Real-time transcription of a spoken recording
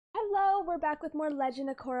Hello, we're back with more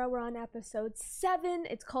Legend of Korra. We're on episode 7.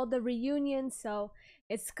 It's called The Reunion, so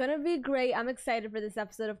it's gonna be great. I'm excited for this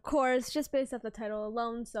episode, of course, just based off the title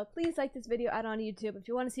alone. So please like this video out on YouTube. If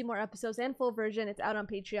you want to see more episodes and full version, it's out on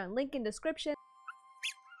Patreon. Link in description.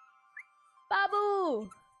 Babu!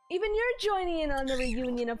 Even you're joining in on the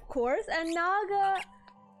reunion, of course. And Naga...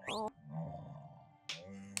 Oh.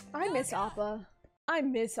 I miss Appa. I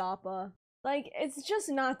miss Appa. Like, it's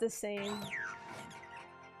just not the same.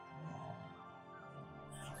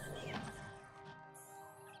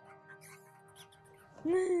 I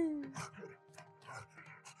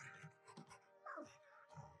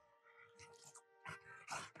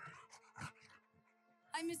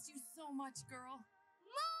missed you so much, girl.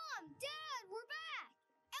 Mom! Dad! We're back!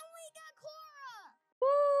 And we got Korra!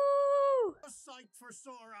 Woo! A sight for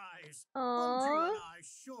sore eyes. Aww. Bunju and I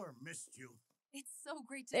sure missed you. It's so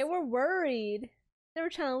great to They were worried. They were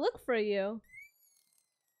trying to look for you.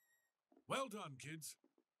 Well done, kids.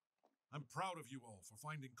 I'm proud of you all for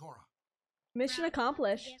finding Korra. Mission Grandpa,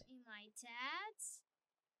 accomplished. Get me my tats?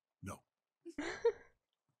 No.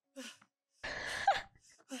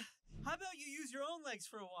 How about you use your own legs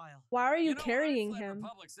for a while? Why are you know, carrying I fled him?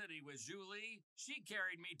 Republic City with Julie. She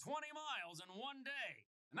carried me 20 miles in one day.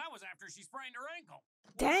 And that was after she sprained her ankle.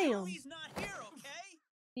 Damn. Julie's not here, okay?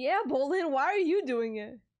 Yeah, Bolin, why are you doing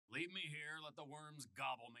it? Leave me here, let the worms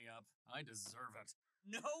gobble me up. I deserve it.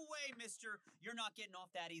 No way, mister. You're not getting off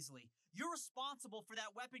that easily. You're responsible for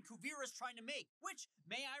that weapon Kuvira's trying to make, which,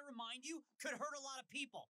 may I remind you, could hurt a lot of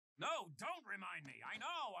people. No, don't remind me. I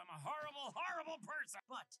know I'm a horrible, horrible person.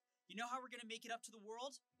 But you know how we're gonna make it up to the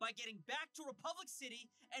world? By getting back to Republic City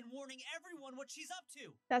and warning everyone what she's up to.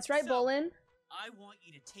 That's right, So, Bolin. I want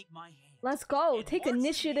you to take my hand. Let's go. and Take march with me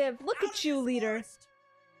initiative. Look out at of you, this leader. forest.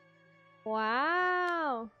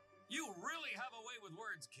 Wow. You really have a way with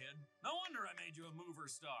words, kid. No wonder I made you a mover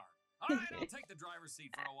star. All right, I'll take the driver's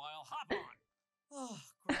seat for a while. Hop on. Oh,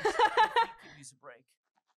 great. I could use a break.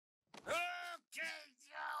 Okay,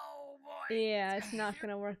 oh boy. Yeah, it's not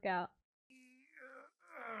gonna work out.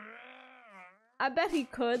 I bet he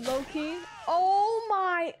could, low-key. Oh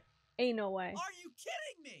my... Ain't no way. Are you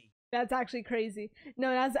kidding me? That's actually crazy. No,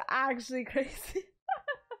 that's actually crazy.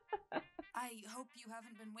 I hope you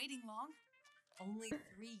haven't been waiting long. Only 3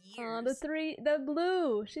 years. Oh, the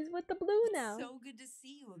blue. She's with the blue It's now. so good to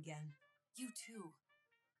see you again. You too.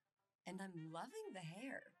 And I'm loving the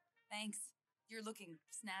hair. Thanks. You're looking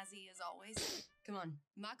snazzy as always. Come on,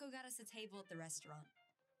 Mako got us a table at the restaurant.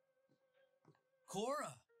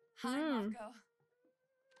 Korra. Hi, Mako.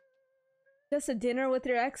 Just a dinner with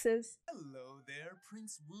your exes. Hello there,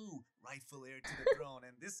 Prince Wu, rightful heir to the throne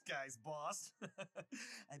and this guy's boss.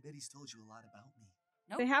 I bet he's told you a lot about me.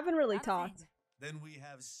 Nope, They haven't really not a talked. thing. Then we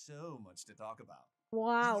have so much to talk about. You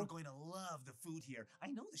Wow. are going to love the food here. I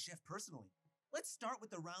know the chef personally. Let's start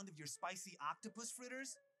with a round of your spicy octopus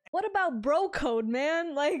fritters. What about bro code,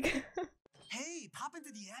 man? Like... Hey, pop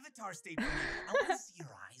into the avatar state for me. I want to see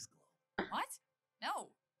your eyes glow. What?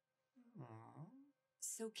 No.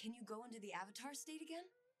 So can you go into the avatar state again?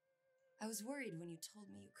 I was worried when you told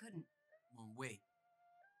me you couldn't. Well, wait.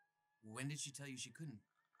 When did she tell you she couldn't?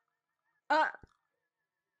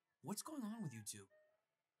 What's going on with you two?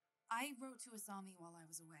 I wrote to Asami while I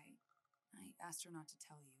was away. I asked her not to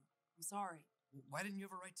tell you. I'm sorry. Why didn't you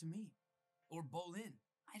ever write to me? Or Bolin?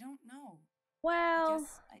 I don't know. I Well...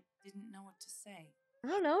 guess I didn't know what to say. I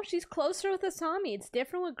don't know. She's closer with Asami. It's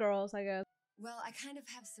different with girls, I guess. Well, I kind of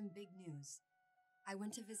have some big news. I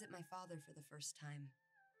went to visit my father for the first time.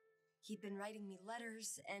 He'd been writing me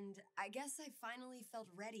letters, and I guess I finally felt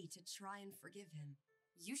ready to try and forgive him.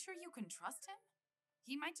 You sure you can trust him?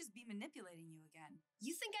 He might just be manipulating you again.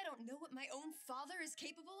 You think I don't know what my own father is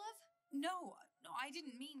capable of? No, I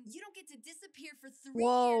didn't mean... You don't get to disappear for 3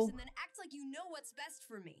 Whoa. years and then act like you know what's best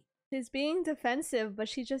for me. She's being defensive, but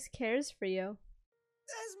she just cares for you.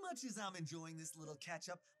 As much as I'm enjoying this little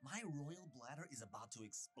catch-up, my royal bladder is about to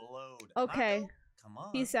explode. Okay. Mako, come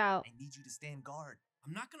on. Peace out. I need you to stand guard.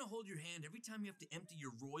 I'm not gonna hold your hand every time you have to empty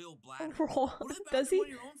your royal bladder. Roll. Go to the Does bathroom he? on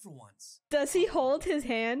your own for once. Does he hold his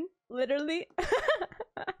hand? Literally? Do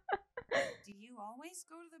you always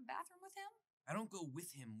go to the bathroom with him? I don't go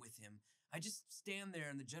with him. I just stand there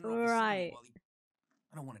in the general Right. vicinity while he...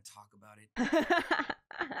 I don't want to talk about it.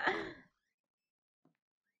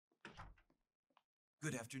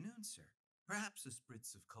 Good afternoon, sir. Perhaps a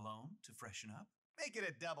spritz of cologne to freshen up? Make it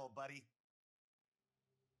a double, buddy.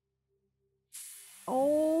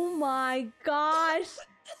 Oh my gosh.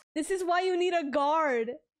 This is why you need a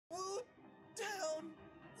guard. Woo, down.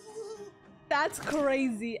 Woo. That's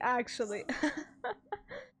crazy, actually.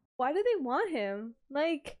 Why do they want him?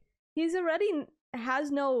 Like, he's already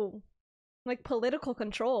has no Like political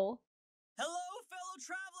control. Hello, fellow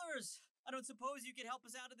travelers! I don't suppose you could help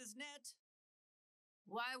us out of this net?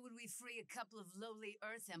 Why would we free a couple of lowly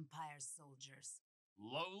Earth Empire soldiers?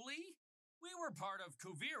 Lowly? We were part of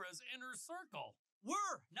Kuvira's inner circle.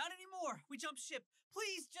 We're not anymore. We jumped ship.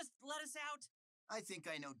 Please just let us out. I think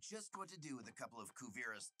I know just what to do with a couple of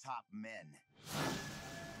Kuvira's top men.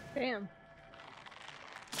 Damn.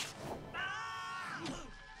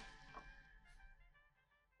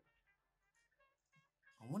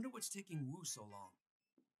 I wonder what's taking Wu so long.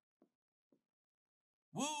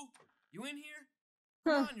 Wu, you in here?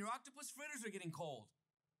 Come on, your octopus fritters are getting cold.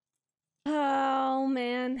 Oh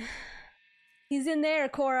man. He's in there,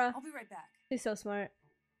 Korra. I'll be right back. She's so smart.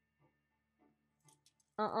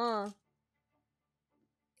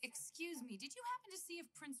 Excuse me, did you happen to see if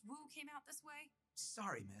Prince Wu came out this way?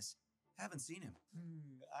 Sorry, miss. Haven't seen him.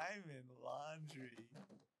 I'm in laundry.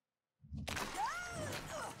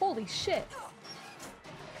 Holy shit.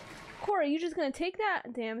 Korra, you just gonna take that?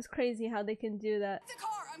 Damn, it's crazy how they can do that. The car!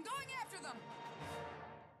 I'm going after them!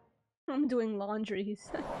 I'm doing laundry, he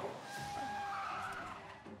said.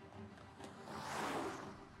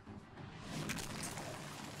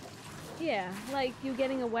 Yeah, like you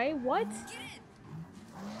getting away? What? Get in!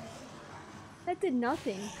 That did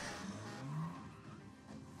nothing.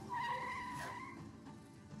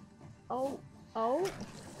 Oh.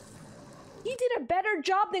 He did a better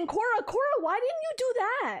job than Korra. Korra, why didn't you do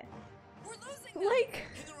that? We're losing them! Like,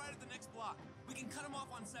 Hit the right at the next block. We can cut him off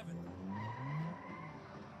on 7.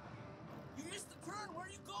 You missed the turn. Where are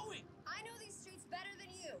you going? I know these streets better than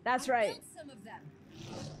you. That's I right. built some of them.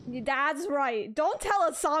 That's right. Don't tell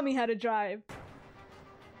Asami how to drive.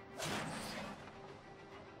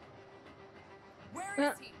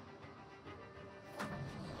 Where is he?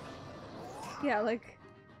 Yeah, like.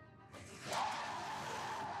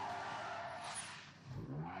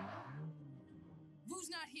 Wu's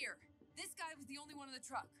not here. This guy was the only one in the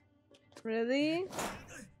truck. Really?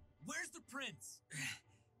 Where's the prince?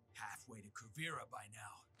 Halfway to Kuvira by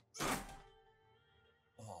now.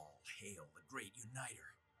 All hail the great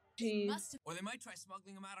uniter. Jeez. Must have, Or they might try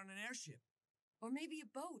smuggling him out on an airship. or maybe a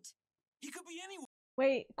boat. He could be anywhere.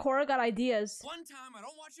 Wait, Korra got ideas. One time I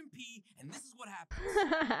don't watch him pee, and this is what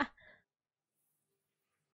happens.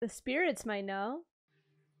 The spirits might know.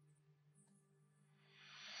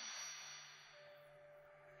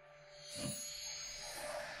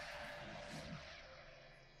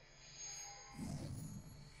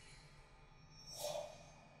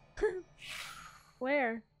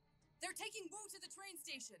 Where? They're taking Wu to the train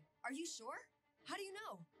station. Are you sure? How do you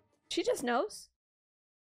know? She just knows.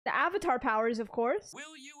 The avatar powers, of course.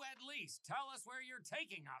 Will you at least tell us where you're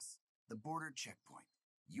taking us? The border checkpoint.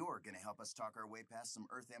 You're gonna help us talk our way past some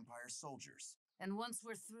Earth Empire soldiers. And once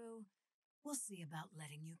we're through, we'll see about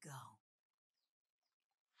letting you go.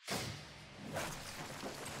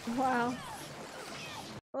 Wow.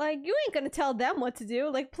 Like, you ain't gonna tell them what to do.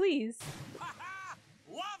 Like, please. Ha ha!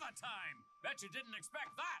 Lava time! Bet you didn't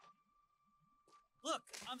expect that! Look,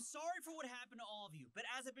 I'm sorry for what happened to all of you, but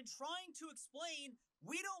as I've been trying to explain,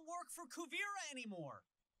 we don't work for Kuvira anymore.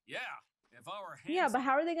 Yeah, if our hands... Yeah, but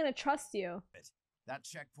how are they gonna trust you? That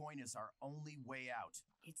checkpoint is our only way out.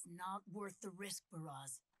 It's not worth the risk,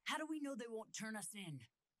 Baraz. How do we know they won't turn us in?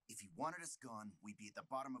 If you wanted us gone, we'd be at the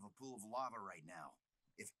bottom of a pool of lava right now.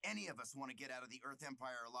 If any of us want to get out of the Earth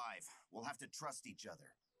Empire alive, we'll have to trust each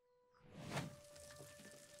other.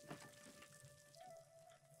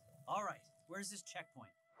 All right, where's this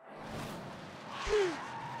checkpoint?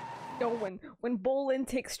 Yo, when Bolin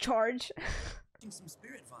takes charge. Some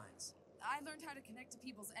spirit vines. I learned how to connect to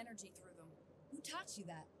people's energy through them. Who taught you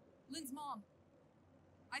that? Lynn's mom.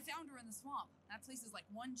 I found her in the swamp. That place is like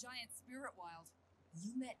one giant spirit wild.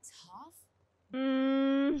 You met Toph?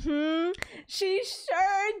 Mm-hmm. She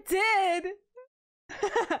sure did.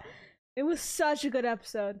 It was such a good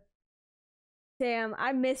episode. Damn,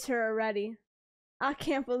 I miss her already. I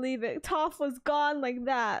can't believe it. Toph was gone like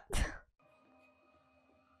that.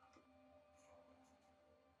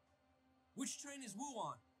 Which train is Wu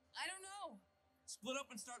on? I don't know. Split up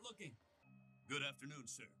and start looking. Good afternoon,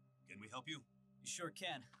 sir. Can we help you? You sure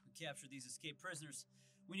can. We captured these escaped prisoners.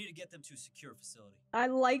 We need to get them to a secure facility. I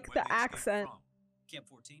like Where the they escaped accent. from? Camp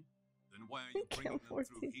 14? Then why are you bringing Camp them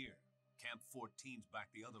through 14. here? Camp 14's back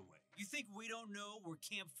the other way. You think we don't know where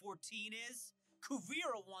Camp 14 is?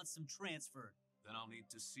 Kuvira wants them transferred. Then I'll need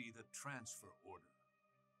to see the transfer order.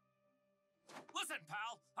 Listen,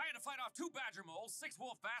 pal, I had to fight off 2 badger moles, 6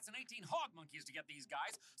 wolf bats, and 18 hog monkeys to get these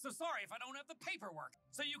guys, so sorry if I don't have the paperwork.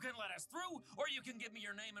 So you can let us through, or you can give me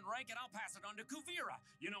your name and rank and I'll pass it on to Kuvira.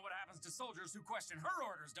 You know what happens to soldiers who question her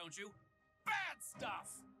orders, don't you? Bad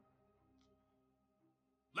stuff!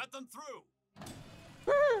 Let them through.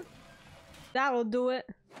 That'll do it.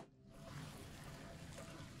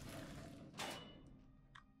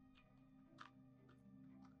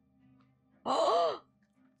 Oh,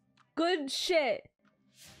 good shit.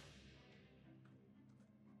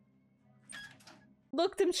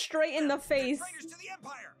 Looked him straight in the face. Traitors to the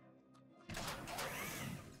Empire!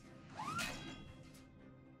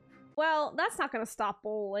 Well, that's not gonna stop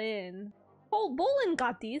Bolin. Oh, Bolin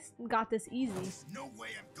got this easy. There's no way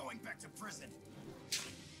I'm going back to prison.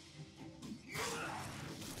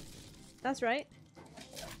 That's right.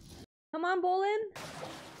 Come on, Bolin.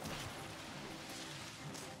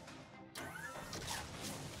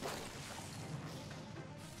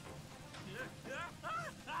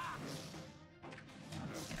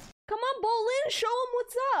 Come on, Bolin, show him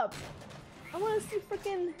what's up. I want to see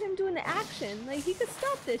freaking him doing the action. Like, he could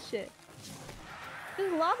stop this shit.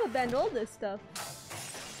 Just lava bend all this stuff.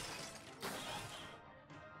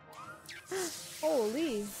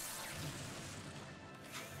 Holy.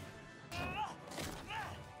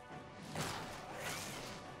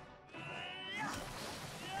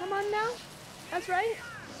 Come on now. That's right.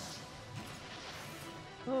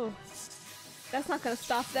 Oh. That's not gonna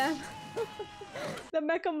stop them. The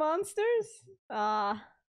mecha monsters? Ah.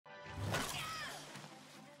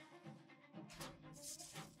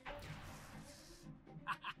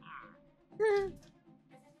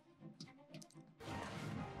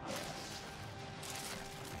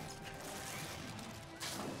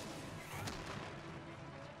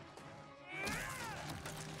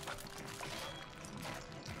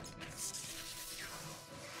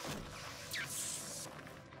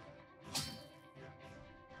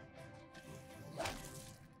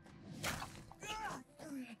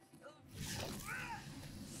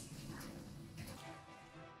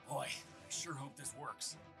 Boy, I sure hope this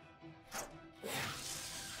works.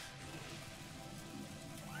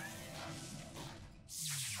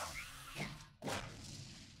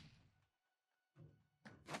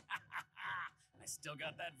 I still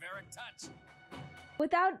got that Varric touch.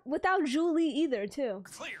 Without Julie either, too.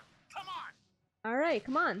 Clear. Come on. All right,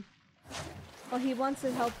 come on. Well, he wants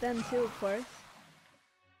to help them too, of course.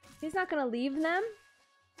 He's not gonna leave them.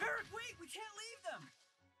 Varric, wait! We can't leave them!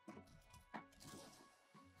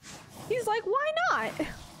 He's like, why not?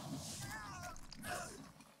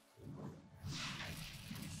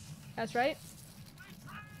 That's right.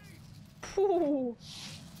 Ooh,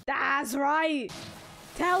 that's right.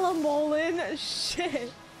 Tell him, Olin.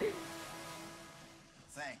 Shit.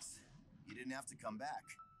 Thanks. You didn't have to come back.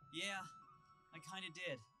 Yeah, I kinda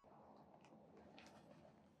did.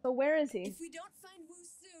 So where is he? If we don't find Wu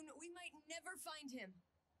soon, we might never find him.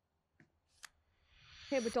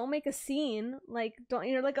 Okay, but don't make a scene. Like,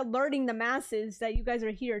 you're like alerting the masses that you guys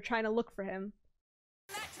are here trying to look for him.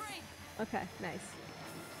 That train! Okay, nice.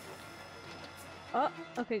 Oh,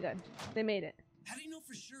 okay, good. They made it. How do you know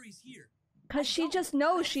for sure he's here? Cause she just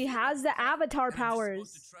knows she has the avatar And I'm just powers.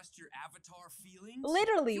 supposed to trust your avatar feelings?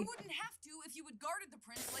 Literally. You wouldn't have to if you had guarded the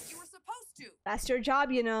prince like you were supposed to. That's your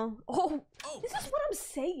job, you know. Oh, Oh. this is what I'm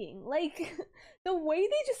saying. Like, the way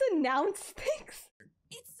they just announce things.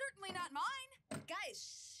 It's certainly not mine.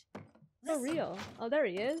 Guys, shh. For Listen. real. Oh, there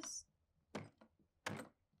he is.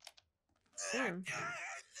 Damn.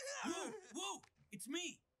 Woo! Woo! It's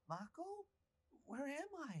me! Mako? Where am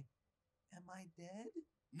I? Am I dead?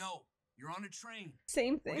 No, you're on a train.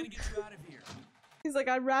 Same We're gonna thing. get you out of here. He's like,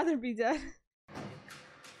 I'd rather be dead.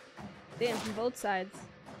 Damn, from both sides.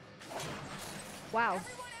 Wow.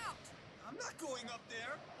 Everyone out! I'm not going up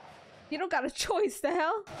there. You don't got a choice, the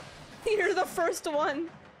hell? You're the first one.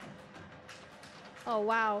 Oh,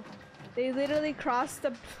 wow. They literally crossed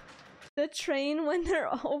the train when they're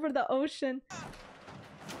over the ocean.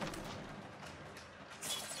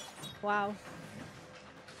 Wow.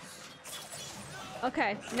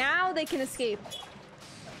 Okay, now they can escape.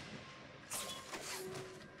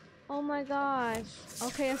 Oh my gosh.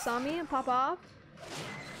 Okay, Asami, pop off.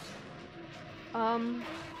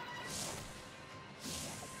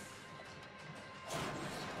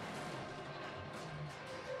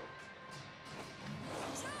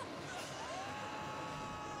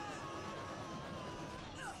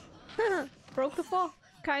 Broke the fall,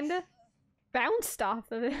 kinda. Bounced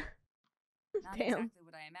off of it. Not Damn. exactly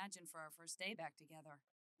what I imagined for our first day back together.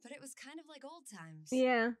 But it was kind of like old times.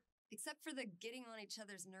 Yeah. Except for the getting on each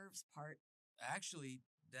other's nerves part. Actually,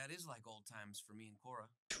 that is like old times for me and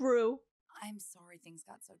Korra. True. I'm sorry things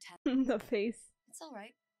got so tense. The face. It's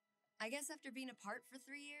alright. I guess after being apart for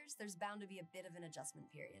 3 years, there's bound to be a bit of an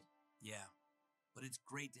adjustment period. Yeah, but it's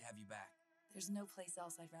great to have you back. There's no place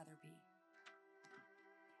else I'd rather be.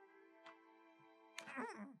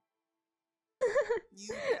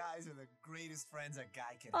 You guys are the greatest friends a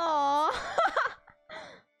guy can Aww.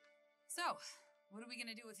 So, what are we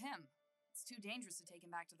gonna do with him? It's too dangerous to take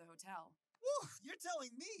him back to the hotel. Woo, you're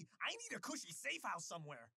telling me I need a cushy safe house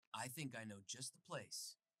somewhere. I think I know just the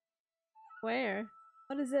place. Where?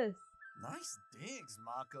 What is this? Nice digs,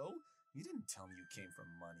 Mako. You didn't tell me you came from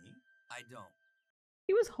money. I don't.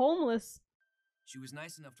 He was homeless. She was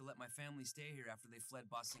nice enough to let my family stay here after they fled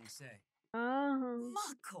Ba Sing Se. Oh.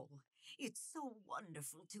 Mako, it's so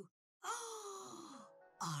wonderful to.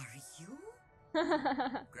 Are you?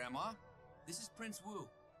 Grandma, this is Prince Wu.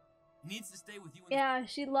 He needs to stay with you. Yeah,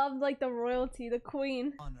 she loved like the royalty, the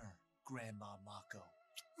queen. Honor, Grandma Mako.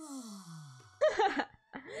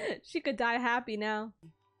 She could die happy now.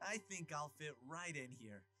 I think I'll fit right in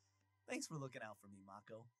here. Thanks for looking out for me,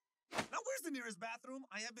 Mako. Now where's the nearest bathroom?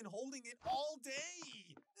 I have been holding it all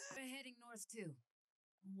day. We're heading north too.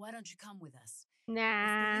 Why don't you come with us?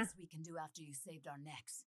 Nah. It's the least we can do after you saved our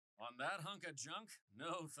necks. On that hunk of junk?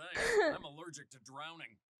 No thanks. I'm allergic to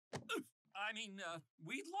drowning. I mean,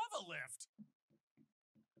 we'd love a lift.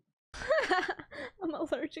 I'm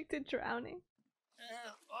allergic to drowning.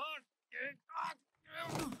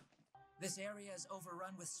 This area is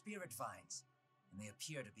overrun with spirit vines, and they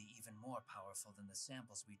appear to be even more powerful than the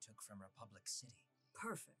samples we took from Republic City.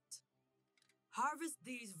 Perfect. Harvest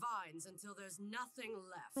these vines until there's nothing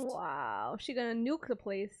left. Wow, she gonna nuke the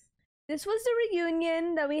place. This was the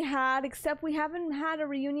reunion that we had, except we haven't had a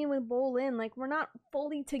reunion with Bolin. Like, we're not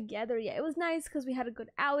fully together yet. It was nice because we had a good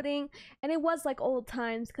outing, and it was like old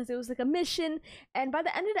times because it was like a mission. And by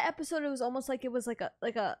the end of the episode, it was almost like it was like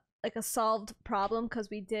a solved problem because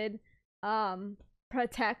we did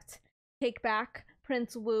take back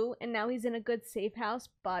Prince Wu, and now he's in a good safe house.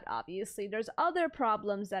 But obviously, there's other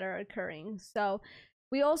problems that are occurring. So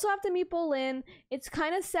we also have to meet Bolin. It's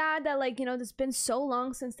kind of sad that, like, you know, it's been so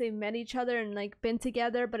long since they've met each other and, like, been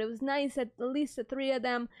together. But it was nice that at least the three of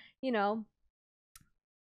them, you know,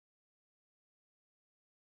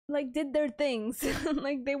 like, did their things.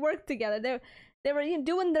 Like, they worked together. They were, you know,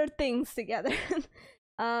 doing their things together.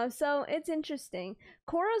 So it's interesting.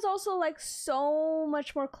 Korra's also, like, so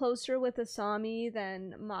much more closer with Asami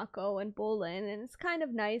than Mako and Bolin. And it's kind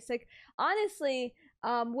of nice. Like, honestly,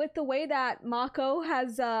 with the way that Mako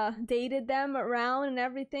has dated them around and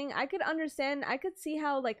everything, I could understand. I could see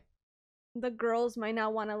how, like, the girls might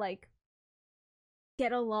not want to, like,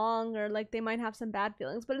 get along, or like they might have some bad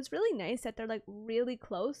feelings, but it's really nice that they're, like, really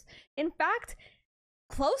close. In fact,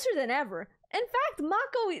 closer than ever. In fact,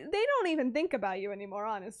 Mako, they don't even think about you anymore,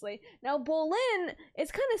 honestly. Now, Bolin,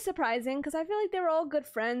 it's kind of surprising because I feel like they were all good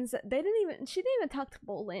friends. She didn't even talk to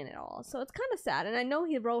Bolin at all, so it's kind of sad. And I know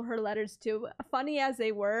he wrote her letters too. Funny as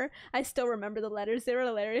they were, I still remember the letters. They were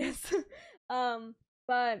hilarious.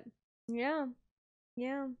 But yeah.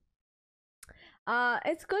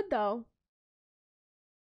 It's good though.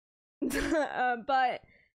 But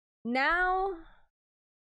now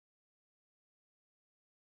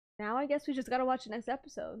I guess we just gotta watch the next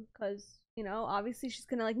episode, because, you know, obviously she's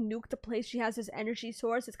gonna, like, nuke the place. She has this energy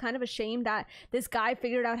source. It's kind of a shame that this guy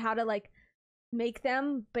figured out how to, like, make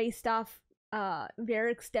them based off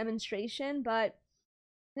Varric's demonstration, but,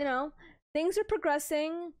 you know, things are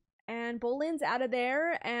progressing, and Bolin's out of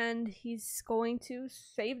there, and he's going to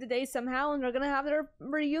save the day somehow, and they're gonna have their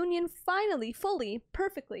reunion finally, fully,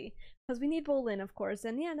 perfectly. Because we need Bolin, of course.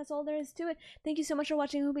 And yeah, that's all there is to it. Thank you so much for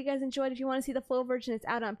watching. I hope you guys enjoyed. If you want to see the full version, it's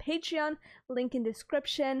out on Patreon. Link in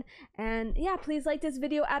description. And yeah, please like this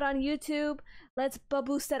video out on YouTube. Let's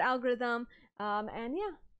boost that algorithm. And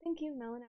yeah, thank you, Melon.